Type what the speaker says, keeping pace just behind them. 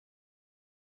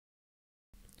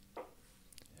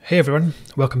Hey everyone,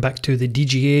 welcome back to the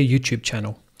DGA YouTube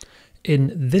channel.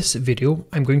 In this video,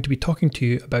 I'm going to be talking to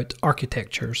you about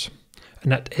architectures,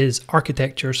 and that is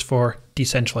architectures for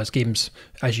decentralized games,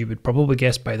 as you would probably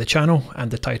guess by the channel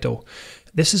and the title.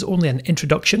 This is only an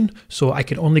introduction, so I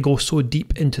can only go so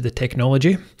deep into the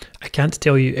technology. I can't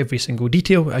tell you every single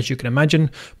detail, as you can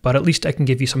imagine, but at least I can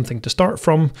give you something to start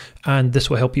from, and this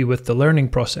will help you with the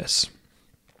learning process.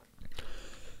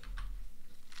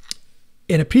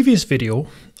 In a previous video,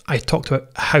 I talked about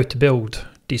how to build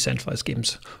decentralized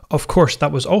games. Of course,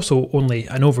 that was also only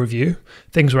an overview.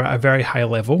 Things were at a very high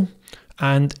level.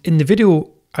 And in the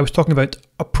video, I was talking about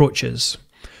approaches.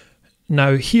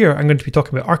 Now here, I'm going to be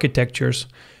talking about architectures.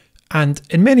 And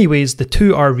in many ways, the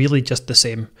two are really just the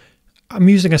same. I'm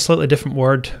using a slightly different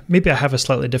word. Maybe I have a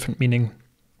slightly different meaning.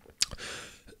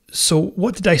 So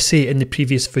what did I say in the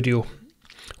previous video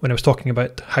when I was talking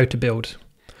about how to build?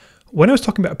 When I was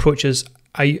talking about approaches,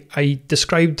 I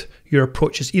described your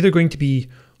approach as either going to be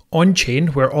on-chain,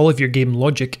 where all of your game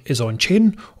logic is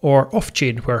on-chain, or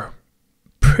off-chain, where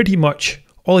pretty much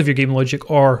all of your game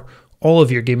logic or all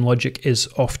of your game logic is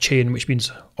off-chain, which means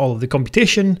all of the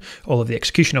computation, all of the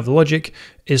execution of the logic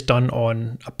is done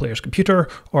on a player's computer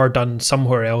or done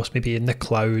somewhere else, maybe in the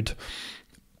cloud,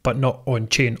 but not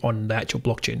on-chain on the actual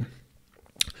blockchain.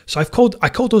 So I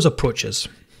called those approaches.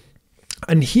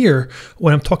 And here,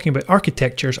 when I'm talking about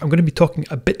architectures, I'm going to be talking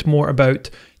a bit more about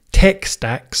tech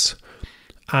stacks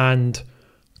and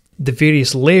the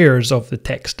various layers of the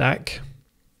tech stack,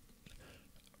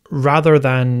 rather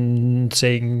than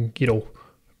saying, you know,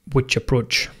 which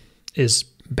approach is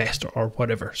best or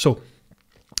whatever. So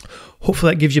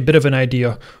hopefully that gives you a bit of an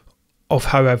idea of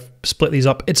how I've split these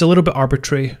up. It's a little bit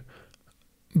arbitrary,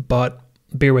 but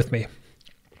bear with me.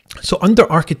 So under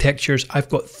architectures, I've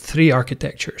got three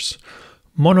architectures.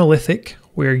 Monolithic,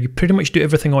 where you pretty much do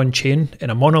everything on chain in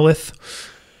a monolith.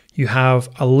 You have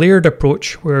a layered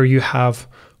approach where you have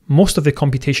most of the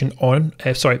computation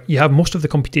most of the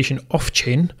computation off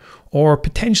chain, or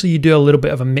potentially you do a little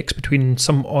bit of a mix between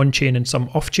some on chain and some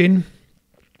off chain.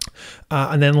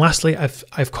 And then lastly,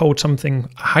 I've called something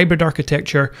a hybrid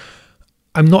architecture.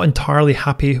 I'm not entirely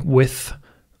happy with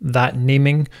that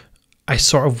naming. I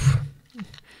sort of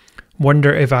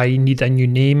wonder if I need a new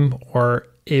name, or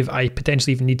if I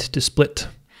potentially even need to split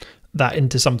that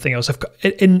into something else. I've got,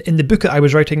 in the book that I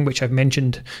was writing, which I've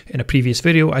mentioned in a previous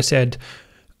video, I said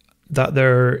that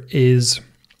there is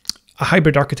a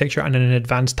hybrid architecture and an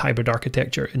advanced hybrid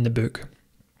architecture in the book.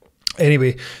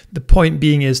 Anyway, the point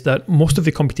being is that most of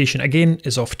the computation, again,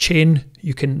 is off-chain.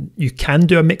 You can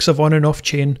do a mix of on and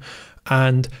off-chain,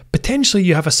 and potentially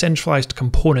you have a centralized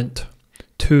component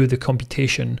to the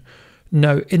computation.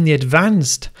 Now, in the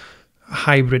advanced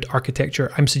hybrid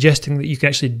architecture, I'm suggesting that you can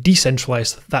actually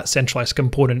decentralize that centralized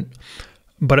component,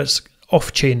 but it's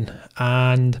off-chain,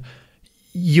 and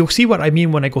you'll see what I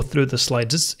mean when I go through the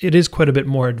slides. It is quite a bit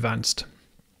more advanced,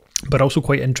 but also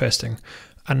quite interesting.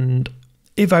 And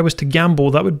if I was to gamble,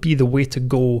 that would be the way to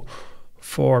go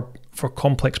for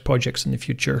complex projects in the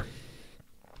future.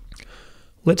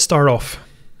 Let's start off.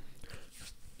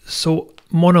 So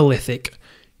monolithic.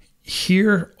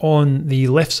 Here on the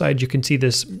left side, you can see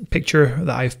this picture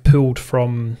that I've pulled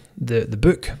from the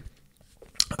book.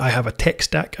 I have a tech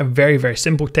stack, a very, very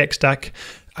simple tech stack.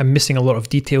 I'm missing a lot of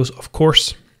details, of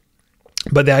course,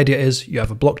 but the idea is you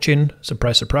have a blockchain,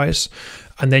 surprise, surprise,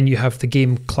 and then you have the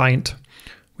game client,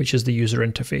 which is the user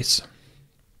interface.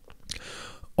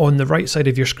 On the right side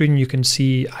of your screen, you can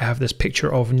see I have this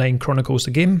picture of 9 Chronicles,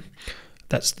 the game.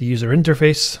 That's the user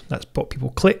interface, that's what people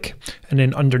click, and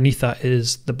then underneath that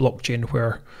is the blockchain,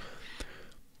 where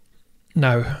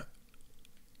now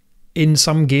in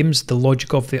some games the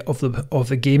logic of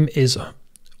the game is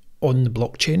on the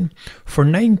blockchain. For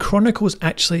 9 Chronicles,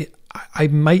 actually, I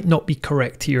might not be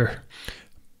correct here,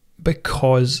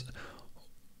 because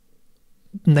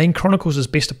 9 Chronicles is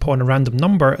based upon a random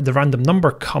number. The random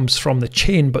number comes from the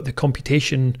chain, but the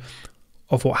computation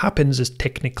of what happens is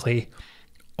technically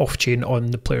off-chain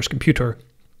on the player's computer.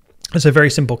 It's a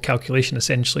very simple calculation,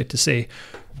 essentially, to say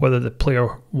whether the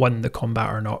player won the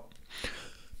combat or not.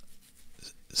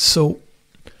 So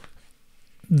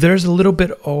there's a little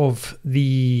bit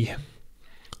here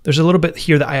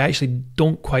that I actually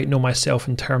don't quite know myself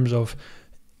in terms of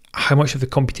how much of the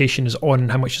computation is on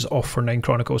and how much is off for 9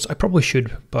 Chronicles. I probably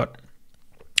should, but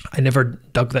I never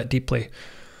dug that deeply.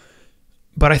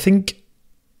 But I think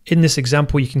in this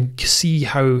example, you can see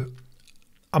how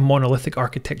a monolithic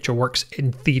architecture works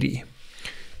in theory.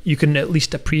 You can at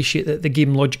least appreciate that the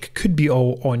game logic could be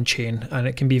all on-chain, and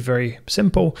it can be very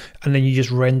simple, and then you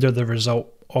just render the result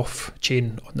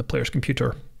off-chain on the player's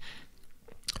computer.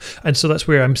 And so that's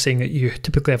where I'm saying that you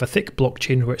typically have a thick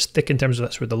blockchain where it's thick in terms of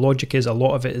that's where the logic is. A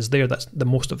lot of it is there. That's the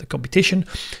most of the computation.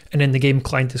 And then the game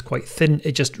client is quite thin.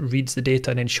 It just reads the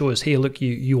data and then shows, hey, look,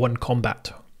 you won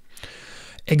combat.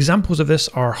 Examples of this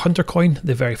are HunterCoin,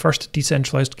 the very first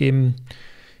decentralized game,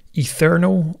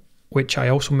 Eternal, which I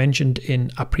also mentioned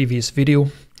in a previous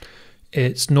video.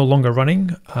 It's no longer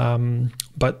running,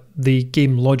 but the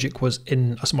game logic was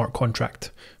in a smart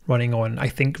contract running on, I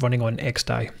think, running on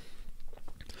XDAI.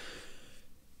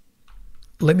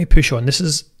 Let me push on. This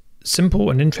is simple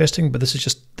and interesting, but this is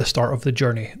just the start of the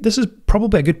journey. This is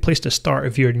probably a good place to start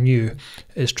if you're new,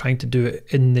 is trying to do it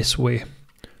in this way.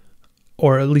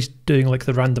 Or at least doing like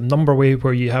the random number way,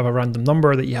 where you have a random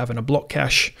number that you have in a block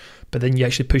cache, but then you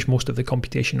actually push most of the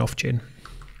computation off chain.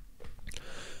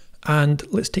 And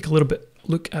let's take a little bit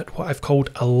look at what I've called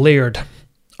a layered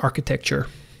architecture.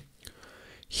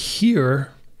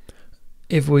 Here,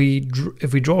 if we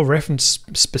draw a reference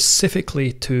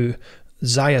specifically to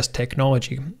Zaya's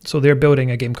technology, so they're building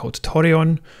a game called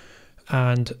Torion,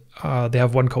 and they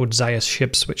have one called Zaya's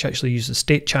Ships, which actually uses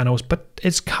state channels, but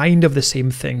it's kind of the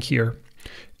same thing here.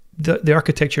 The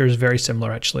architecture is very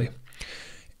similar, actually.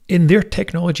 In their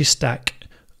technology stack,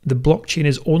 the blockchain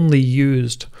is only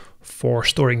used for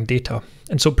storing data,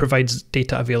 and so it provides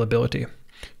data availability.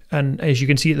 And as you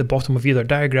can see at the bottom of either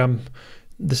diagram,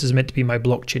 this is meant to be my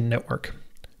blockchain network,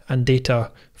 and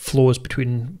data flows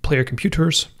between player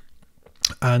computers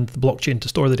and the blockchain to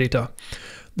store the data.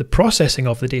 The processing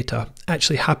of the data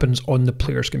actually happens on the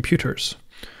player's computers.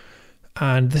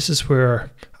 And this is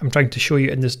where I'm trying to show you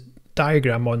in this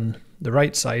diagram on the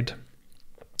right side.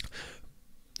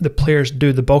 The players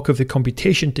do the bulk of the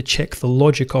computation to check the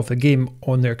logic of the game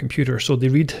on their computer. So they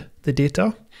read the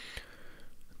data.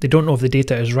 They don't know if the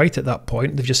data is right at that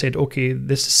point. They've just said, okay,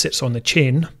 this sits on the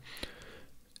chain.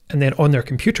 And then on their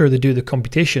computer, they do the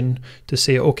computation to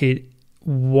say, okay,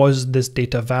 was this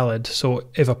data valid? So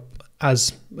if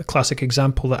as a classic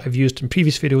example that I've used in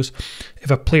previous videos, if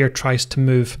a player tries to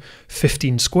move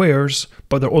 15 squares,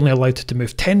 but they're only allowed to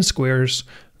move 10 squares,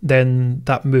 then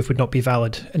that move would not be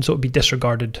valid, and so it would be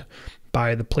disregarded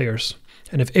by the players.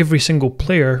 And if every single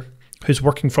player who's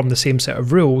working from the same set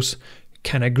of rules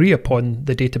can agree upon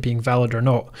the data being valid or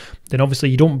not, then obviously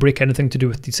you don't break anything to do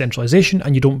with decentralization,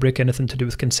 and you don't break anything to do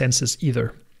with consensus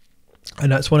either.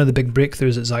 And that's one of the big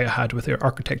breakthroughs that Zaya had with their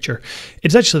architecture.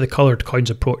 It's actually the colored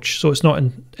coins approach, so it's not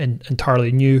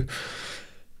entirely new.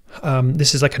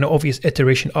 This is like an obvious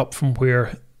iteration up from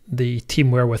where the team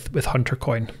were with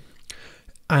HunterCoin.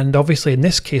 And obviously in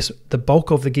this case, the bulk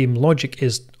of the game logic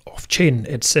is off-chain.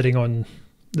 It's sitting on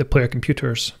the player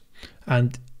computers.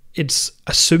 And it's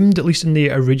assumed, at least in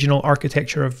the original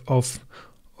architecture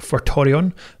for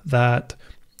Torion, that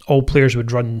all players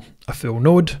would run a full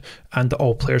node, and that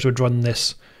all players would run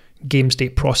this game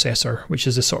state processor, which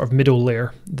is the sort of middle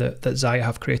layer that Zaya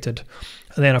have created.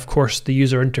 And then of course the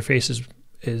user interface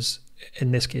is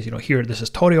in this case, here this is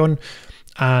Torion,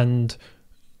 and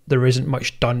there isn't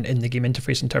much done in the game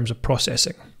interface in terms of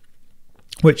processing,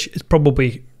 which is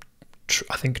probably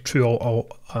I think true all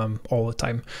the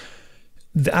time.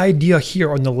 The idea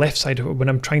here on the left side, when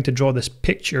I'm trying to draw this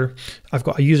picture, I've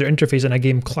got a user interface and a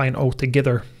game client all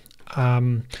together.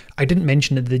 I didn't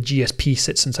mention that the GSP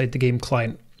sits inside the game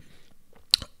client.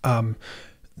 The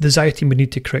Zaya team would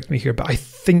need to correct me here, but I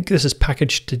think this is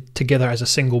packaged together as a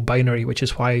single binary, which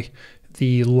is why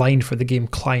the line for the game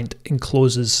client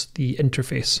encloses the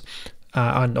interface,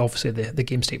 and obviously the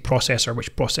game state processor,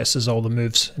 which processes all the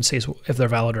moves and says if they're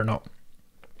valid or not.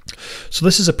 So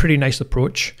this is a pretty nice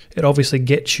approach. It obviously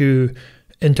gets you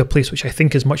into a place which I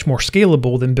think is much more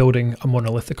scalable than building a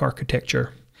monolithic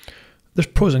architecture. There's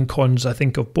pros and cons, I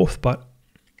think, of both, but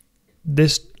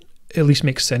this at least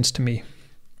makes sense to me.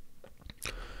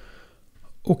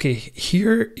 Okay,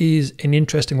 here is an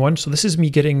interesting one. So this is me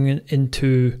getting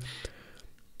into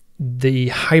the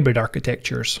hybrid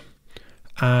architectures,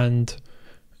 and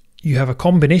you have a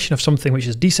combination of something which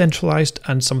is decentralized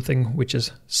and something which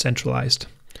is centralized.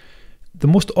 The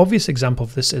most obvious example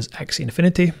of this is Axie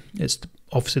Infinity. It's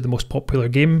obviously the most popular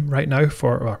game right now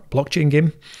for a blockchain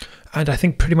game, and I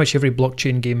think pretty much every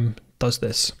blockchain game does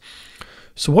this.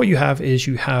 So what you have is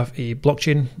you have a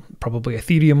blockchain, probably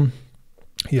Ethereum.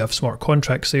 You have smart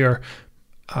contracts there,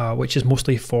 which is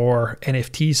mostly for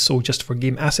NFTs, so just for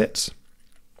game assets.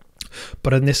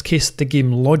 But in this case, the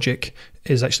game logic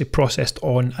is actually processed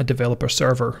on a developer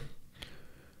server.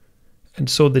 And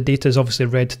so the data is obviously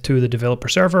read to the developer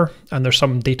server, and there's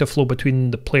some data flow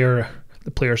between the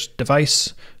player's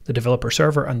device, the developer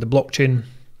server, and the blockchain.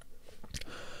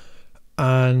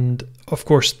 And of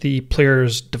course, the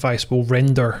player's device will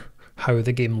render how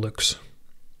the game looks.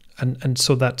 And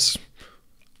so that's,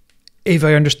 if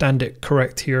I understand it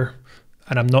correct here,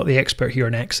 and I'm not the expert here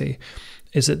in Exe,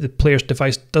 is that the player's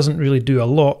device doesn't really do a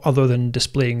lot other than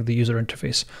displaying the user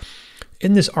interface.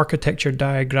 In this architecture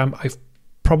diagram, I've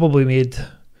probably made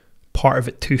part of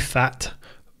it too fat,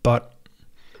 but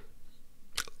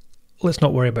let's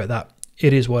not worry about that.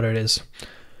 It is what it is.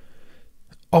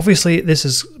 Obviously, this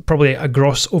is probably a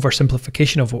gross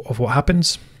oversimplification of what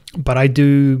happens, but I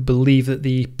do believe that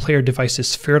the player device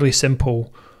is fairly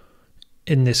simple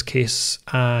in this case,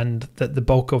 and that the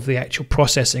bulk of the actual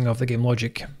processing of the game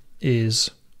logic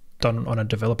is done on a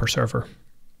developer server.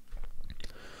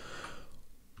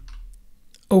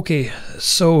 Okay,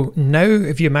 so now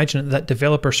if you imagine that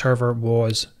developer server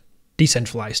was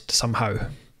decentralized somehow,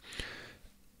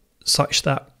 such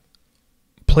that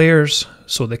players,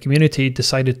 so the community,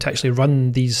 decided to actually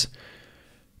run these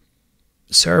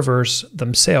servers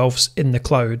themselves in the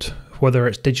cloud, whether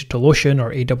it's DigitalOcean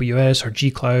or AWS or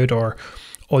G-Cloud or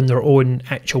on their own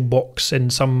actual box in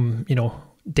some,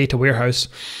 data warehouse.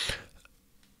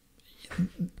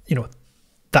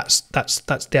 That's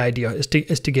the idea, is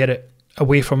to get it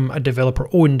away from a developer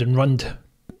owned and run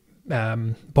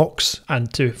box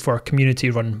and for community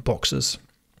run boxes.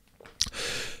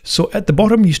 So at the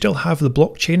bottom you still have the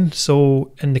blockchain.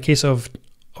 So in the case of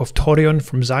Torion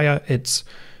from Zaya, it's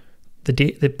the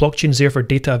blockchain's there for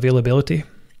data availability,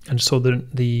 and so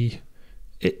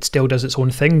it still does its own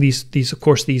thing. These of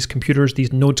course, these computers,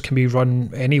 these nodes can be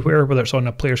run anywhere, whether it's on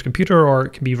a player's computer or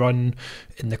it can be run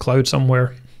in the cloud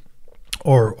somewhere,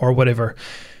 or whatever.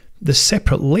 The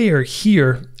separate layer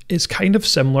here is kind of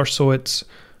similar, so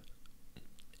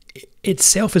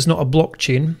itself is not a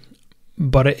blockchain,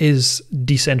 but it is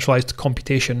decentralized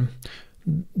computation.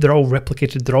 They're all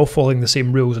replicated, they're all following the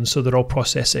same rules, and so they're all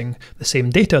processing the same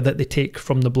data that they take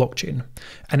from the blockchain.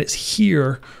 And it's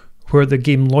here where the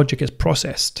game logic is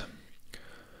processed.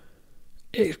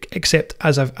 Except,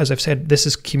 as I've said, this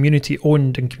is community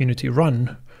owned and community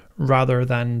run rather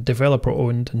than developer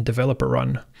owned and developer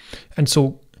run. And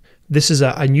so this is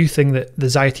a new thing that the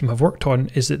Zaya team have worked on,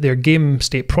 is that their game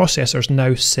state processors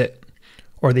now sit,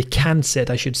 or they can sit,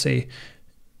 I should say,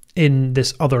 in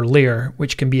this other layer,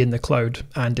 which can be in the cloud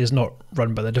and is not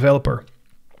run by the developer.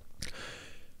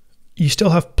 You still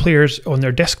have players on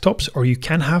their desktops, or you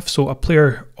can have, so a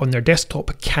player on their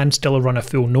desktop can still run a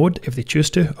full node if they choose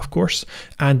to, of course,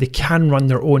 and they can run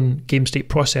their own game state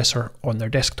processor on their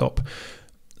desktop.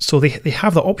 So they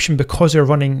have the option because they're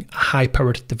running a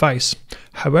high-powered device.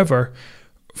 However,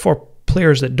 for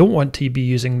players that don't want to be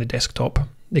using the desktop,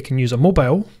 they can use a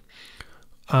mobile,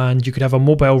 and you could have a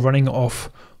mobile running off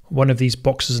one of these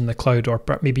boxes in the cloud, or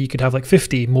maybe you could have like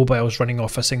 50 mobiles running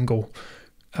off a single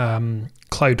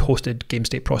cloud-hosted game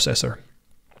state processor.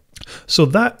 So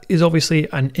that is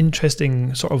obviously an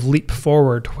interesting sort of leap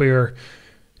forward, where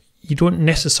you don't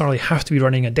necessarily have to be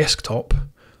running a desktop.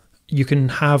 You can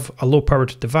have a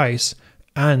low-powered device,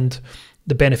 and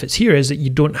the benefits here is that you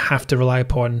don't have to rely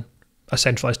upon a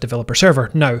centralized developer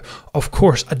server. Now, of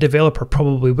course, a developer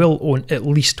probably will own at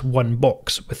least one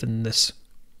box within this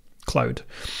cloud,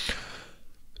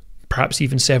 perhaps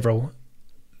even several.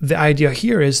 The idea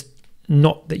here is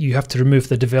not that you have to remove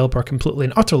the developer completely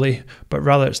and utterly, but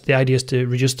rather the idea is to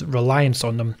reduce the reliance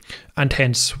on them, and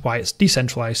hence why it's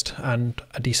decentralized and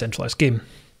a decentralized game.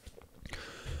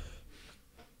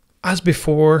 As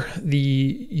before,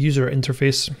 the user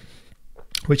interface,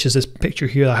 which is this picture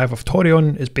here that I have of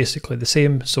Torion, is basically the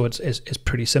same, so it's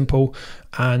pretty simple,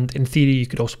 and in theory you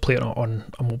could also play it on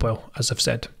a mobile, as I've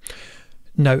said.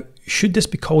 Now, should this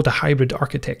be called a hybrid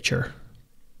architecture?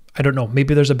 I don't know,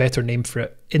 maybe there's a better name for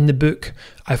it. In the book,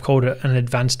 I've called it an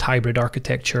advanced hybrid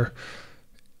architecture.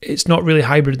 It's not really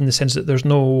hybrid in the sense that there's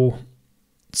no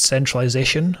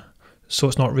centralization, so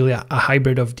it's not really a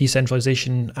hybrid of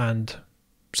decentralization and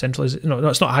centralization. No,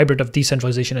 it's not a hybrid of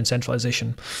decentralization and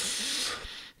centralization.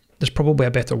 There's probably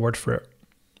a better word for it.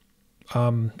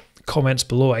 Comments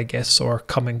below, I guess, or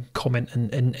comment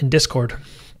in Discord.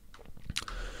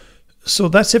 So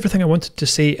that's everything I wanted to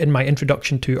say in my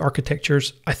introduction to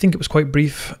architectures. I think it was quite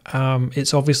brief.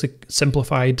 It's obviously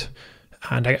simplified,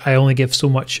 and I only give so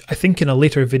much. I think in a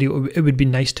later video it would be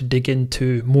nice to dig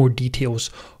into more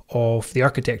details of the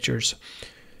architectures.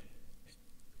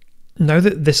 Now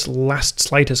that this last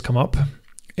slide has come up,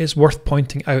 it's worth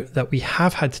pointing out that we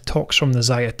have had talks from the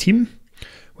Zaya team,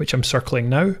 which I'm circling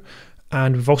now,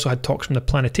 and we've also had talks from the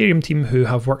Planetarium team who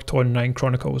have worked on 9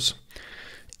 Chronicles.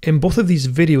 In both of these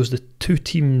videos, the two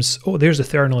teams, oh, there's the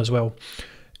Thernal as well.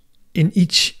 In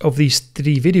each of these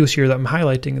 3 videos here that I'm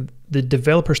highlighting, the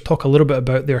developers talk a little bit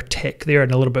about their tech there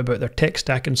and a little bit about their tech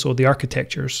stack, and so the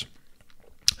architectures.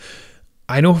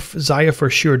 I know Zaya for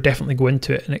sure definitely go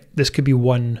into it, and this could be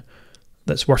one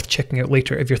that's worth checking out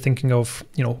later if you're thinking of,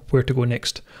 you know, where to go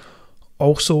next.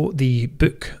 Also, the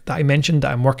book that I mentioned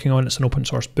that I'm working on, it's an open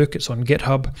source book, it's on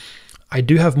GitHub. I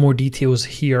do have more details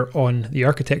here on the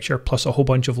architecture, plus a whole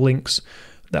bunch of links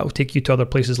that will take you to other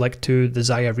places, like to the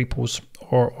Zaya repos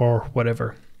or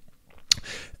whatever.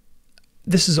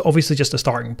 This is obviously just a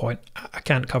starting point. I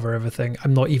can't cover everything.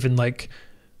 I'm not even like,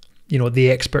 you know,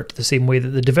 the expert the same way that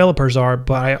the developers are,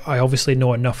 but I obviously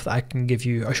know enough that I can give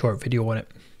you a short video on it.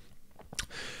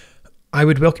 I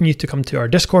would welcome you to come to our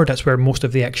Discord. That's where most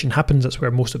of the action happens. That's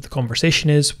where most of the conversation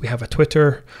is. We have a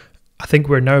Twitter. I think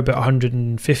we're now about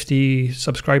 150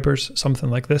 subscribers, something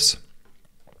like this.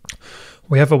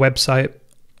 We have a website.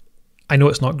 I know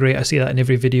it's not great. I see that in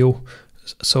every video.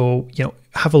 So, you know,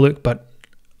 have a look, but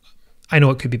I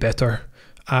know it could be better.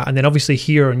 And then obviously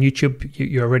here on YouTube,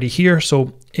 you're already here.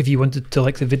 So if you wanted to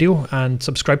like the video and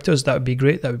subscribe to us, that would be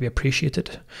great. That would be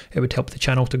appreciated. It would help the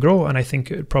channel to grow. And I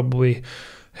think it would probably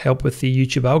help with the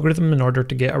YouTube algorithm in order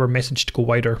to get our message to go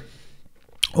wider.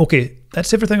 Okay,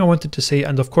 that's everything I wanted to say.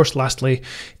 And of course, lastly,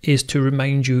 is to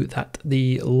remind you that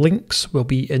the links will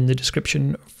be in the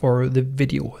description for the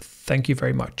video. Thank you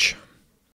very much.